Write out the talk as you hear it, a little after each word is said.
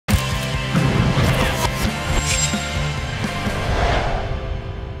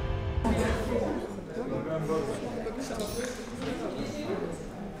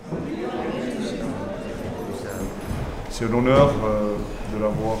c'est un honneur de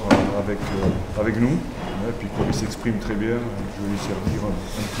l'avoir avec nous. Et puis comme il s'exprime très bien, je vais lui servir un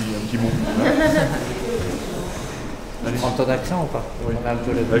petit mot. Tu prends ton accent ou pas? Oui.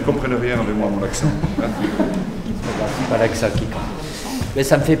 Elles ne comprennent rien avec moi, mon accent. C'est pas l'accent qui compte. Mais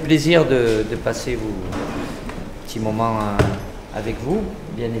ça me fait plaisir de passer un petit moment avec vous,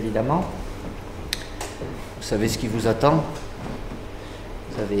 bien évidemment. Vous savez ce qui vous attend.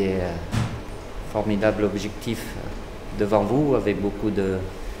 Vous avez un formidable objectif devant vous, avec beaucoup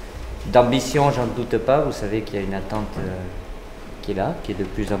d'ambition, j'en doute pas. Vous savez qu'il y a une attente qui est là, qui est de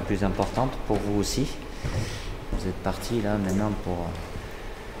plus en plus importante pour vous aussi. Vous êtes partis là maintenant pour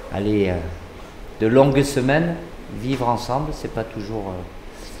aller de longues semaines, vivre ensemble. C'est pas toujours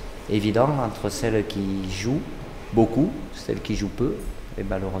évident entre celles qui jouent beaucoup, celles qui jouent peu. Et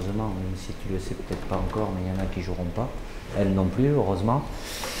malheureusement, même si tu le sais peut-être pas encore, mais il y en a qui joueront pas. Elles non plus, heureusement.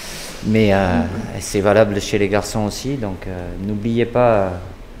 Mais c'est valable chez les garçons aussi. Donc n'oubliez pas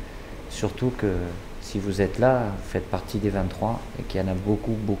surtout que si vous êtes là, vous faites partie des 23 et qu'il y en a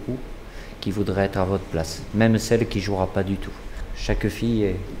beaucoup qui voudraient être à votre place. Même celle qui ne jouera pas du tout. Chaque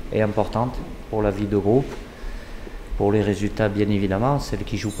fille est importante pour la vie de groupe, pour les résultats bien évidemment. Celles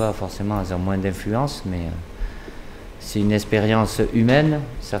qui ne jouent pas forcément, elles ont moins d'influence, mais c'est une expérience humaine.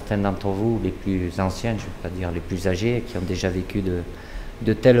 Certains d'entre vous, les plus anciennes, je ne vais pas dire les plus âgées, qui ont déjà vécu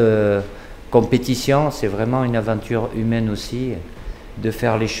de telles compétitions, c'est vraiment une aventure humaine aussi, de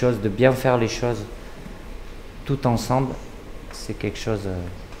faire les choses, de bien faire les choses tout ensemble. C'est quelque chose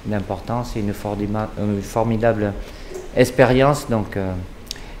d'important, c'est une formidable expérience, donc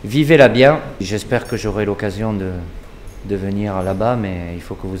vivez-la bien. J'espère que j'aurai l'occasion de venir là-bas, mais il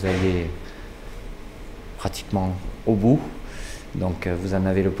faut que vous ayez pratiquement au bout, donc vous en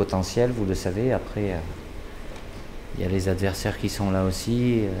avez le potentiel, vous le savez. Après il y a les adversaires qui sont là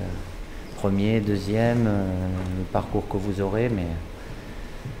aussi, premier, deuxième, le parcours que vous aurez, mais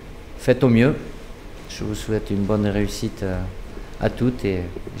faites au mieux. Je vous souhaite une bonne réussite à toutes et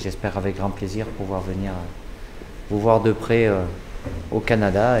j'espère avec grand plaisir pouvoir venir vous voir de près au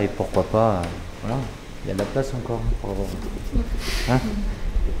Canada et pourquoi pas, voilà, il y a de la place encore pour avoir hein,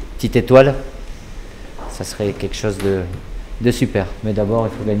 petite étoile, ça serait quelque chose de super. Mais d'abord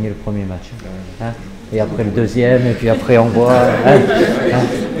il faut gagner le premier match, hein, et après le deuxième et puis après on voit.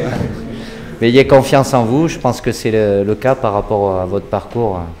 Mais ayez confiance en vous, je pense que c'est le cas par rapport à votre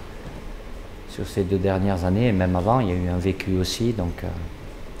parcours. Sur ces 2 dernières années, et même avant, il y a eu un vécu aussi, donc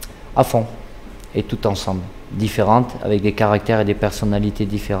à fond, et tout ensemble, différentes, avec des caractères et des personnalités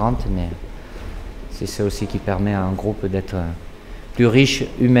différentes, mais c'est ça aussi qui permet à un groupe d'être plus riche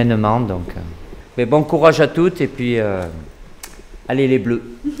humainement. Donc, mais bon courage à toutes, et puis allez les Bleus,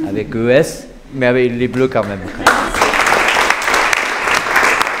 avec ES, mais avec les Bleus quand même.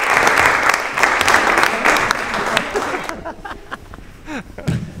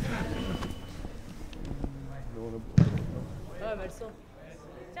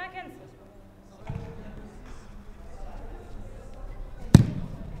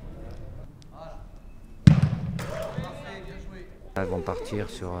 Elles vont partir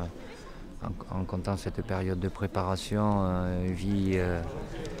sur, en comptant cette période de préparation, vie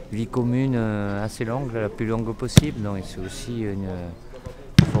commune assez longue, la plus longue possible. Donc c'est aussi une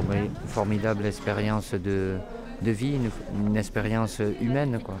formidable expérience de vie, une expérience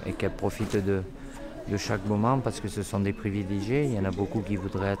humaine, quoi, et qu'elles profitent de chaque moment parce que ce sont des privilégiés. Il y en a beaucoup qui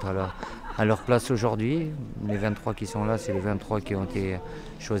voudraient être à leur place aujourd'hui. Les 23 qui sont là, c'est les 23 qui ont été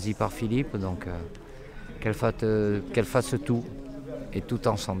choisis par Philippe. Donc qu'elles fassent tout et tout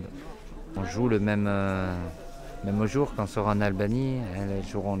ensemble. On joue le même jour quand on sera en Albanie. Elles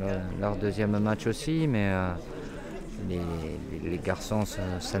joueront leur deuxième match aussi, mais les garçons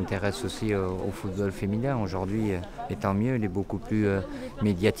s'intéressent aussi au football féminin. Aujourd'hui, et tant mieux, il est beaucoup plus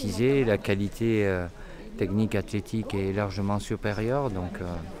médiatisé. La qualité technique, athlétique est largement supérieure. Donc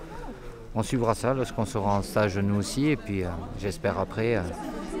on suivra ça lorsqu'on sera en stage nous aussi. Et puis j'espère après,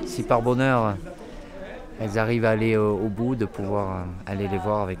 si par bonheur elles arrivent à aller au bout, de pouvoir aller les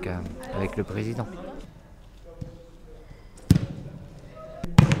voir avec le président.